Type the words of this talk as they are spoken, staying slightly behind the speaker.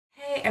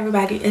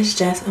Everybody, it's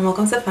Jess and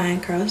welcome to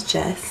Fine Curls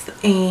Jess,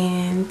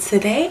 and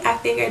today I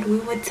figured we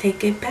would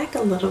take it back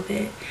a little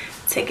bit.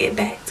 Take it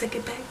back.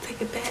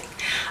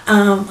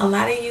 A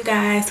lot of you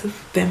guys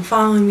who've been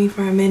following me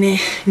for a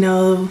minute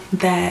know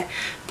that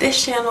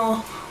this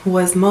channel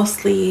was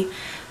mostly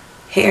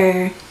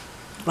hair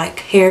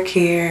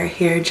care,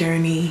 hair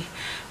journey,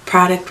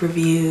 product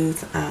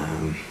reviews,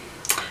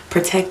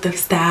 protective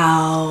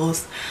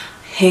styles,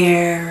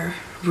 hair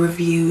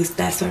reviews,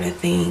 that sort of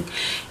thing.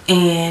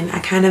 And I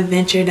kind of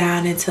ventured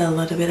out into a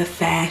little bit of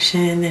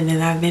fashion, and then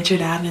I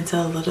ventured out into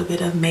a little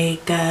bit of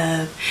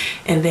makeup,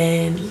 and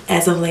then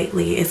as of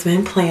lately it's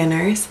been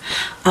planners,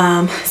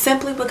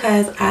 simply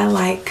because I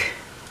like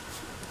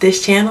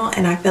this channel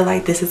and I feel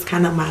like this is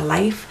kind of my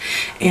life,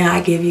 and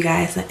I give you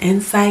guys an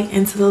insight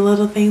into the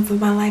little things of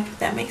my life, if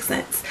that makes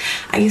sense.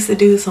 I used to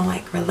do some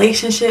like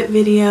relationship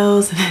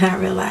videos, and then I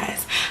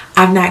realized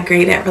I'm not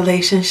great at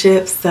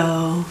relationships,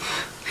 so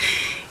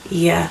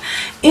yeah.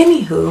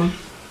 Anywho,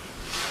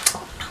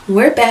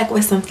 we're back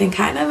with something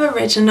kind of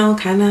original,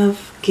 kind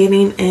of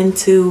getting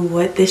into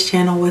what this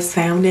channel was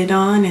founded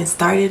on and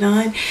started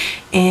on.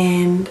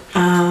 And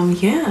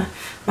yeah,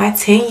 my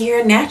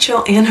 10-year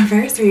natural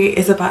anniversary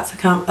is about to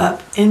come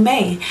up in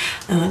May.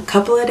 In a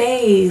couple of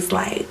days,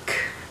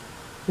 like,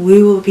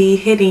 we will be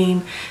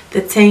hitting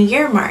the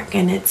 10-year mark,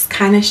 and it's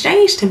kind of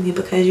strange to me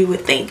because you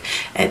would think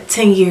at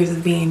 10 years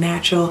of being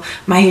natural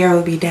my hair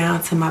would be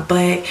down to my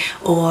butt,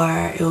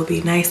 or it would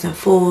be nice and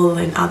full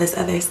and all this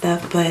other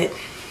stuff, but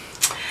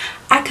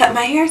I cut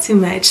my hair too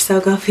much, so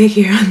go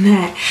figure on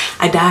that.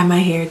 I dye my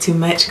hair too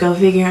much, go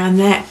figure on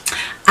that.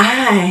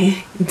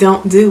 I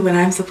don't do what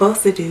I'm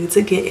supposed to do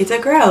to get it to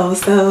grow,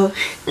 so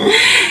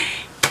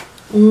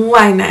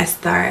why not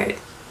start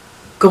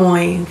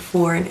going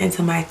forward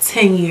into my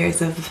 10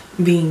 years of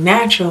being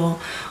natural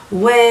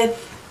with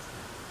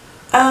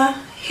a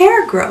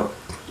hair growth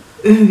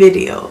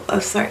video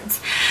of sorts.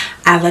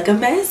 I look a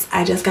mess.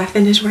 I just got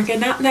finished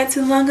working out not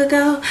too long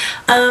ago.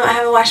 I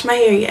haven't washed my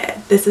hair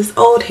yet. This is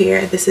old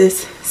hair. This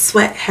is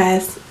sweat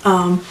has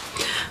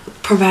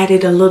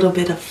provided a little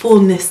bit of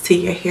fullness to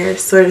your hair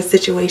sort of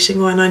situation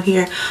going on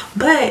here,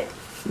 but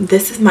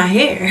this is my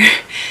hair,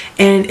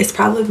 and it's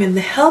probably been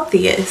the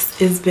healthiest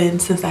it's been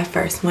since I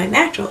first went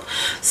natural.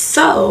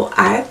 So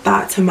I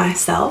thought to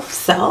myself,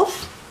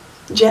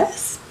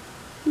 Jess,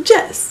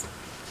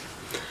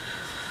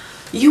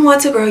 you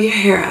want to grow your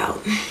hair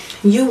out.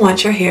 You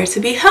want your hair to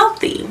be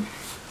healthy.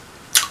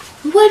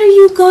 What are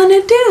you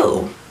gonna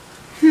do?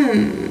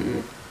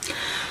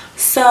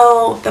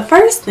 So the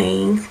first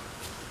thing,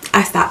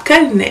 I stopped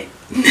cutting it.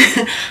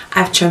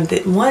 I've trimmed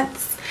it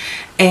once,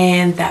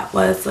 and that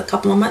was a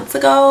couple of months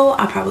ago.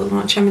 I probably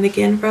won't trim it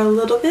again for a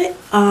little bit.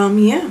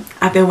 Yeah,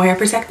 I've been wearing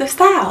protective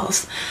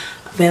styles.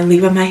 I've been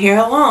leaving my hair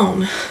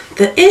alone.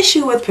 The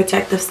issue with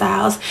protective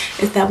styles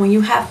is that when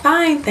you have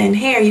fine, thin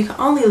hair, you can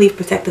only leave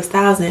protective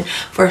styles in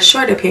for a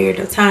shorter period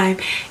of time,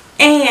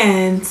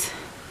 and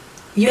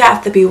you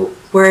have to be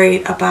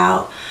worried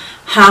about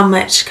how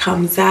much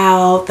comes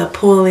out, the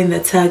pulling, the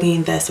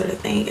tugging, that sort of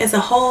thing. It's a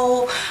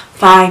whole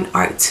fine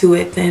art to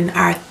it than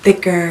our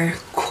thicker,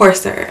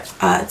 coarser,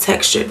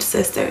 textured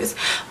sisters,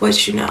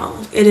 which, you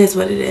know, it is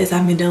what it is.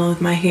 I've been dealing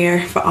with my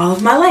hair for all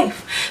of my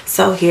life,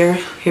 so here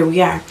we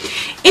are.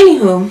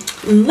 Anywho,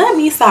 let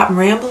me stop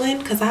rambling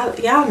because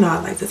y'all know I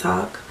like to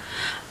talk.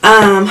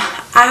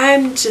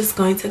 I'm just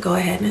going to go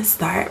ahead and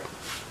start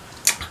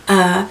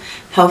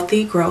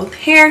healthy growth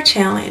hair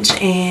challenge,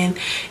 and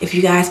if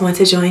you guys want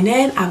to join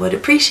in, I would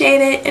appreciate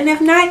it. And if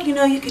not, you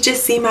know, you could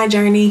just see my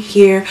journey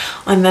here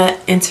on the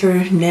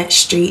internet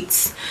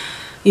streets,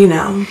 you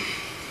know,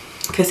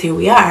 because here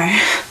we are.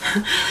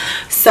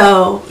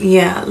 So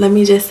yeah, let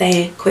me just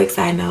say, quick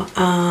side note,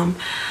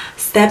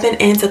 stepping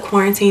into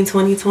quarantine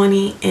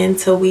 2020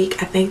 into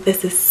week, I think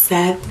this is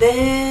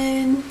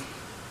 7-ish,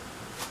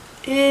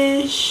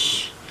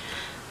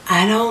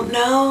 I don't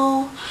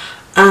know.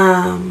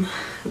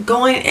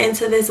 Going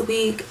into this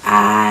week,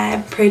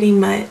 I pretty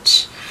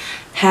much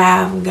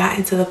have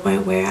gotten to the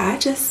point where I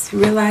just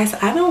realized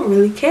I don't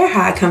really care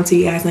how I come to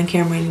you guys on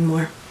camera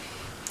anymore.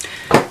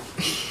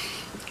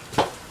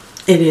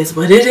 It is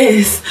what it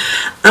is.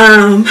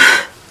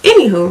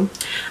 Anywho,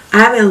 I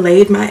haven't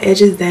laid my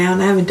edges down.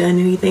 I haven't done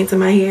anything to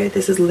my hair.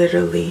 This is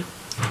literally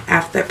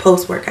after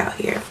post-workout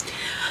hair.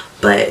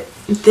 But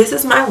this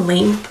is my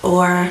length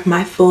or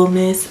my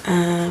fullness.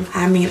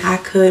 I mean, I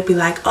could be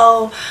like,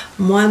 oh,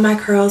 one of my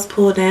curls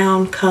pull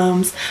down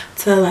comes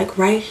to like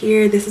right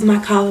here. This is my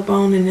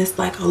collarbone, and it's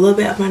like a little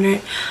bit up under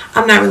it.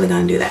 I'm not really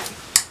gonna do that.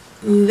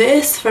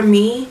 This for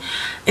me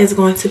is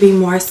going to be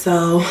more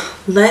so,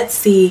 let's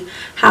see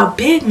how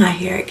big my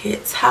hair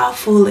gets, how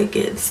full it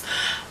gets,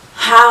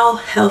 how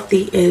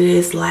healthy it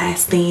is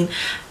lasting.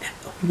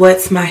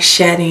 What's my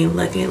shedding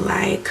looking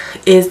like?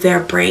 Is there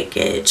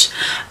breakage?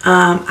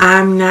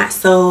 I'm not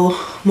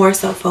more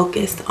so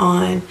focused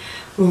on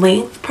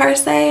length per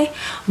se,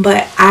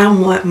 but I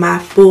want my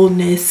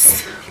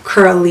fullness,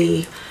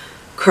 curly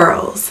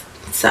curls.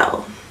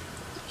 So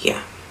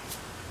yeah,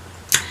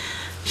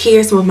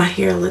 here's what my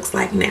hair looks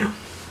like now.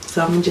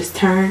 So I'm gonna just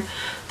turn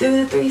do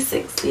the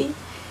 360.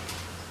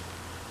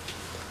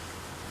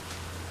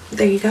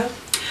 There you go.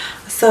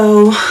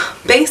 So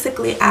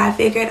basically I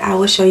figured I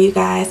would show you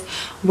guys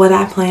what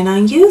I plan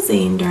on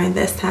using during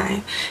this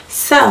time.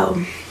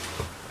 So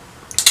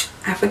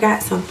I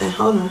forgot something.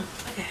 Hold on.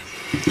 Okay.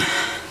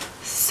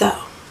 So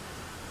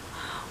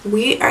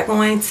we are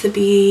going to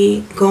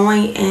be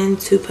going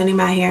into putting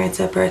my hair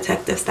into a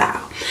protective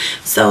style.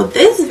 So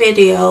this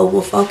video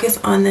will focus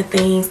on the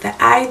things that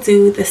I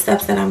do, the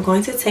steps that I'm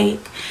going to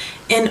take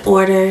in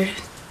order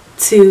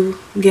to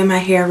get my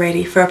hair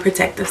ready for a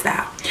protective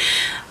style.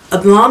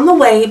 Along the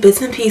way,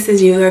 bits and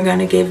pieces, you are going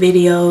to get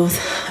videos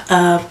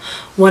of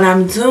what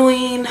I'm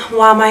doing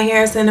while my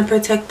hair is in a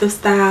protective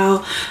style,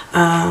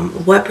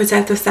 what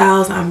protective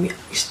styles I'm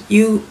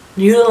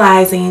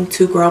utilizing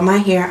to grow my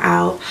hair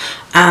out,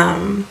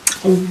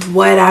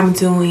 what I'm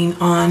doing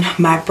on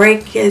my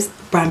breaks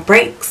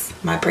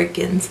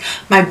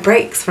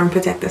from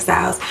protective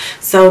styles.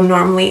 So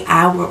normally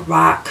I would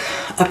rock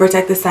a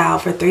protective style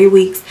for 3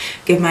 weeks,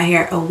 give my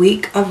hair a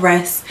week of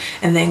rest,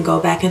 and then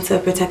go back into a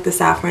protective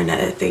style for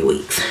another 3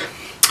 weeks.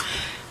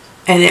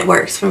 And it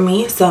works for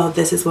me, so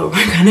this is what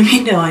we're going to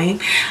be doing.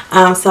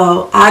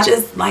 So I'll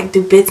just like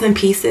do bits and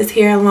pieces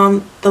here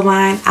along the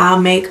line. I'll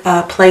make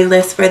a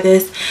playlist for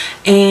this,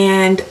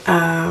 and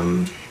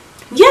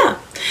yeah,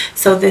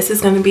 so this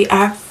is going to be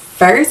our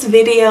first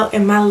video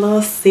in my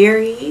little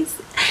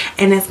series,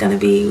 and it's going to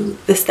be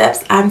the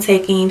steps I'm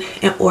taking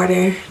in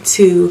order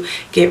to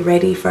get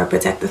ready for a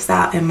protective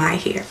style in my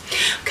hair.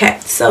 Okay,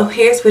 so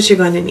here's what you're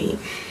going to need,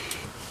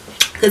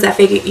 because I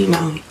figured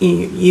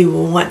you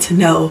will want to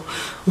know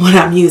what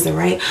I'm using,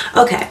 right?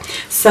 Okay,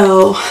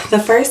 so the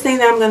first thing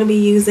that I'm going to be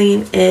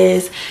using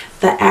is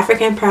the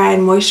African Pride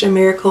Moisture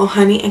Miracle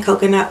Honey and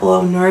Coconut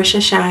Oil Nourish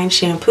and Shine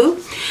Shampoo.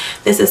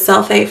 This is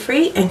sulfate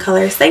free and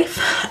color safe.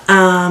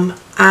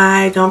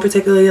 I don't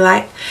particularly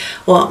like,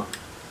 well,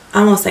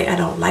 I won't say I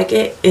don't like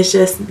it. It's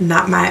just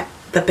not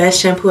the best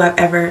shampoo I've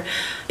ever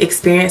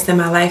experienced in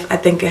my life. I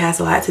think it has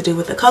a lot to do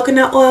with the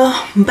coconut oil,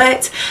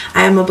 but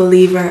I am a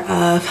believer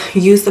of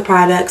use the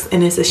products,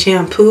 and it's a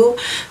shampoo,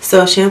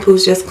 so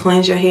shampoos just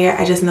cleanse your hair.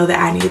 I just know that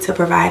I need to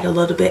provide a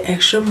little bit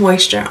extra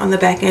moisture on the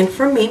back end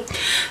for me,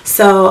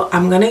 so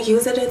I'm gonna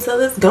use it until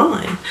it's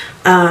gone.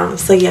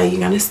 So yeah, you're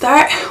gonna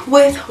start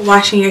with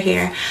washing your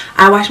hair.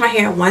 I wash my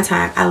hair one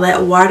time. I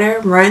let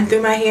water run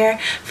through my hair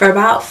for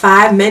about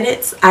 5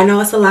 minutes. I know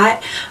it's a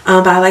lot,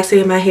 but I like to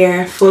get my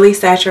hair fully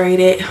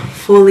saturated,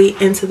 fully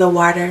into the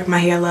water. My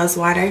hair loves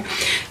water.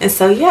 And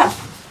so yeah,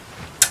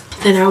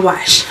 then I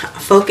wash.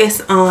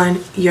 Focus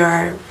on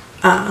your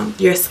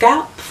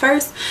scalp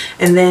first,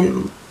 and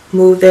then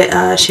move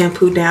the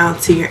shampoo down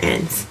to your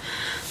ends.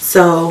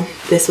 So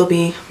this will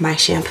be my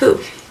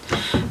shampoo.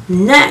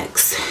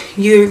 Next,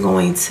 you're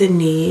going to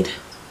need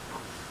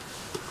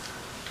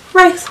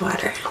rice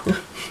water.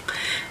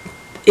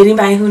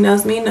 Anybody who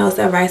knows me knows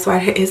that rice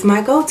water is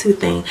my go-to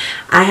thing.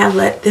 I have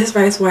let this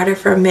rice water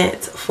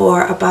ferment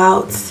for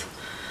about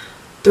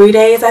 3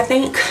 days, I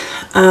think,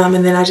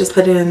 and then I just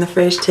put it in the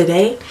fridge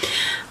today.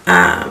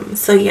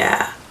 So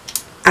yeah,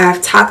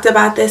 I've talked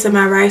about this in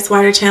my rice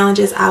water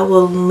challenges. I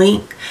will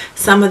link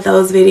some of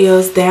those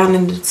videos down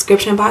in the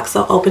description box,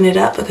 so open it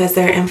up because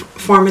they're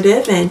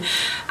informative, and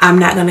I'm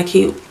not going to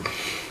keep,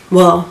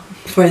 well,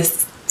 for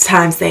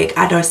time's sake,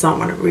 I just don't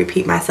want to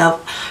repeat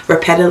myself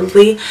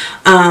repetitively,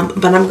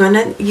 but I'm going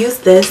to use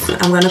this.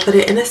 I'm going to put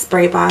it in a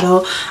spray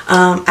bottle.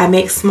 I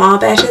make small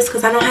batches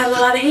because I don't have a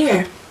lot of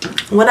hair.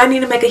 What I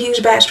need to make a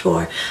huge batch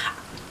for,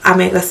 I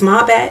make a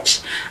small batch.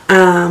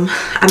 I'm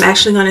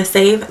actually going to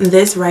save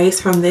this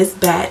rice from this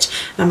batch,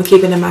 and I'm going to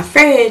keep it in my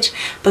fridge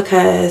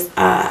because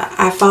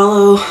I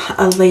follow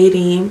a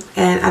lady,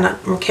 and I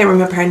can't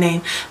remember her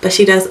name, but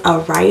she does a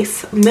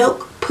rice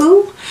milk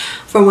poo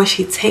for when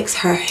she takes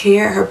her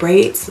hair, her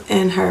braids,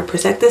 and her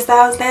protective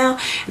styles down,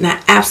 and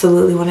I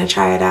absolutely want to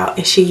try it out.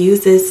 And she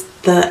uses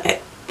the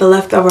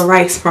leftover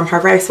rice from her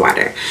rice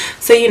water,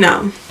 so you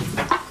know,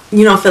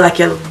 you don't feel like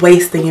you're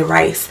wasting your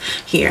rice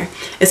here,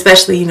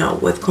 especially, you know,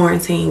 with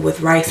quarantine,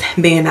 with rice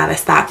being out of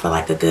stock for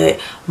like a good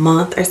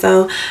month or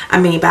so. I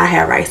mean, but I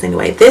have rice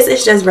anyway. This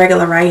is just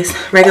regular rice,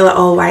 regular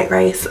old white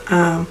rice.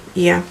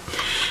 Yeah,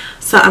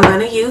 so I'm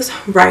going to use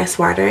rice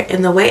water,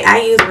 and the way I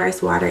use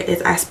rice water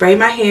is I spray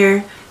my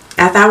hair.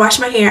 After I wash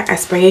my hair, I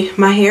spray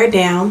my hair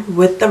down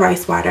with the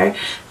rice water,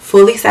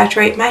 fully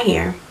saturate my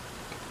hair,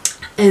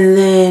 and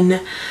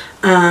then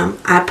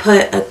I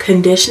put a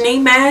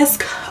conditioning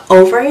mask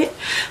over it.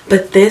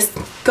 But this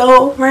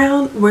go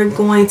around, we're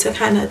going to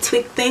kind of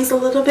tweak things a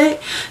little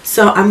bit.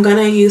 So I'm going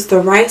to use the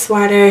rice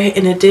water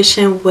in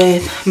addition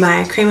with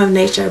my Cream of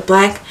Nature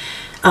black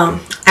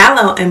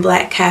aloe and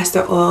black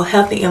castor oil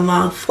healthy and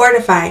long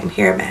fortifying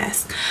hair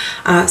mask.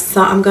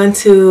 So I'm going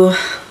to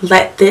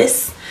let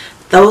those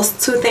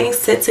 2 things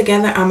sit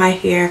together on my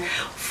hair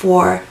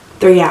for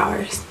 3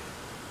 hours.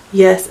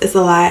 Yes, it's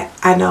a lot.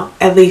 I know,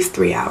 at least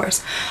 3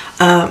 hours.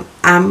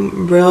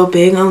 I'm real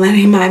big on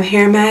letting my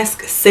hair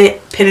mask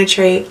sit,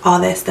 penetrate, all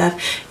that stuff.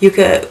 You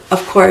could,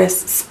 of course,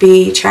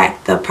 speed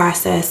track the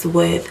process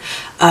with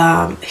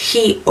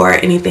heat or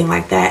anything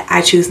like that.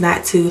 I choose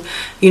not to,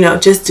 you know,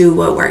 just do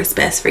what works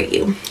best for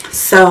you.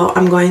 So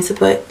I'm going to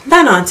put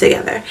that on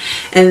together.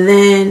 And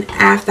then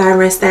after I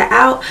rinse that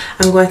out,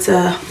 I'm going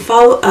to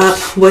follow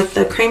up with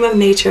the Cream of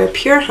Nature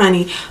Pure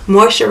Honey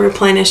Moisture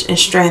Replenish and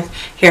Strength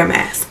Hair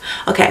Mask.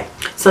 Okay,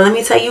 so let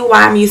me tell you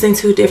why I'm using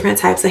two different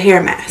types of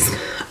hair masks.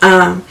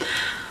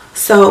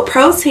 So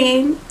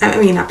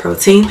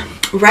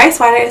rice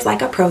water is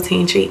like a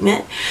protein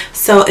treatment,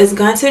 so it's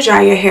going to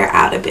dry your hair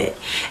out a bit.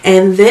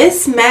 And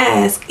this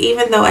mask,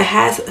 even though it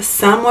has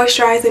some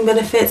moisturizing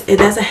benefits, it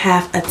doesn't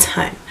have a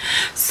ton.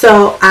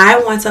 So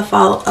I want to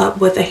follow up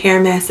with a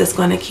hair mask that's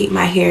going to keep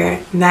my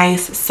hair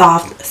nice,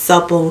 soft,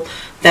 supple,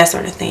 that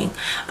sort of thing.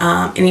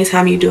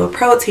 Anytime you do a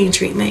protein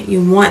treatment,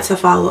 you want to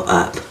follow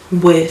up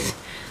with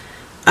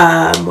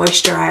a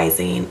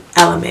moisturizing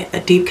element,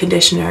 a deep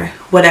conditioner,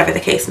 whatever the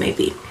case may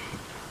be.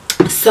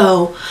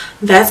 So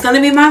that's going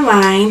to be my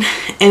line.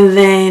 And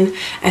then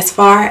as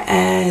far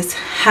as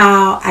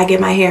how I get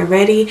my hair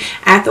ready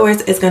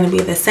afterwards, it's going to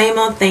be the same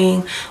old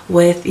thing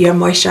with your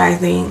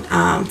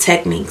moisturizing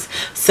techniques.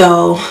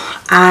 So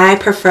I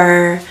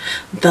prefer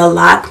the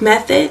lock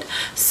method.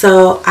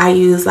 So I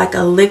use like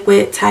a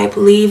liquid type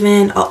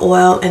leave-in, a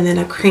oil, and then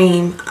a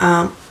cream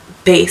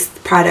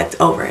based product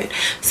over it.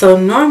 So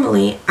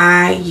normally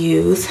I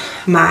use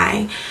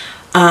my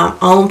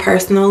own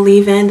personal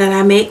leave-in that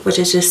I make, which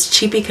is just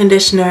cheapy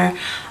conditioner,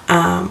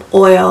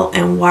 oil,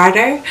 and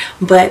water.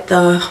 But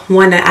the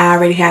one that I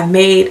already have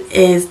made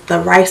is the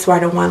rice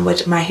water one,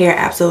 which my hair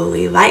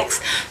absolutely likes.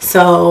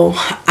 So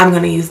I'm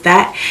going to use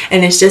that,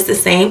 and it's just the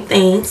same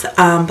things,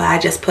 but I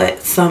just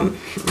put some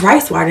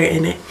rice water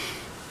in it.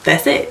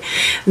 That's it.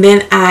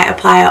 Then I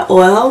apply an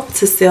oil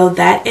to seal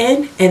that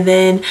in, and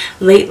then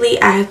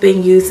lately I have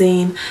been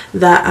using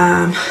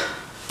the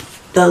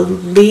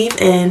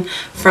leave-in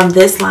from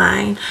this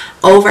line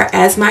over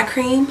as my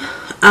cream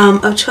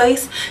of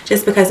choice,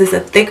 just because it's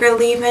a thicker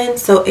leave-in,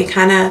 so it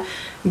kind of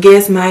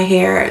gives my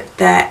hair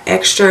that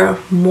extra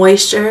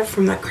moisture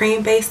from the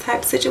cream based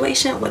type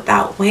situation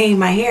without weighing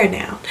my hair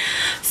down.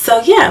 So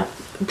yeah,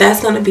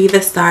 that's going to be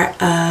the start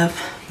of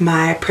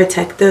my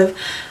protective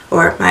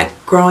or my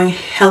growing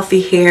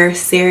healthy hair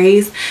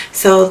series.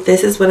 So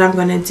this is what I'm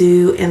going to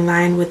do in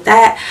line with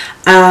that.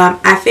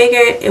 I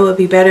figured it would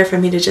be better for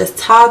me to just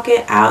talk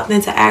it out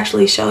than to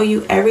actually show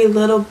you every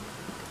little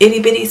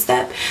itty bitty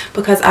step,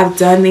 because I've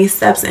done these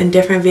steps in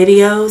different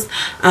videos,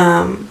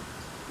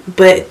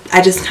 but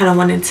I just kind of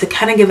wanted to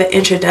kind of give an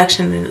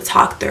introduction and a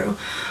talk through,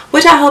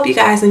 which I hope you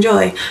guys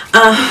enjoy.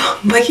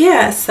 But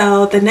yeah,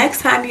 so the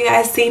next time you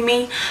guys see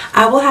me,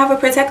 I will have a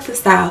protective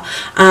style,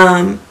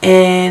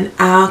 and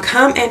I'll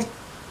come and,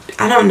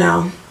 I don't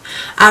know,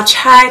 I'll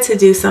try to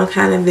do some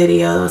kind of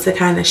video to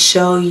kind of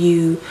show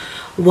you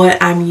what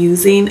I'm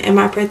using in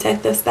my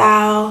protective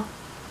style.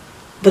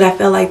 But I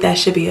feel like that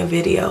should be a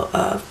video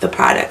of the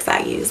products I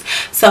use.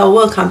 So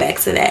we'll come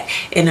back to that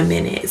in a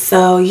minute.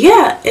 So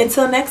yeah,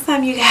 until next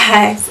time, you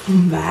guys,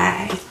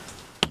 bye.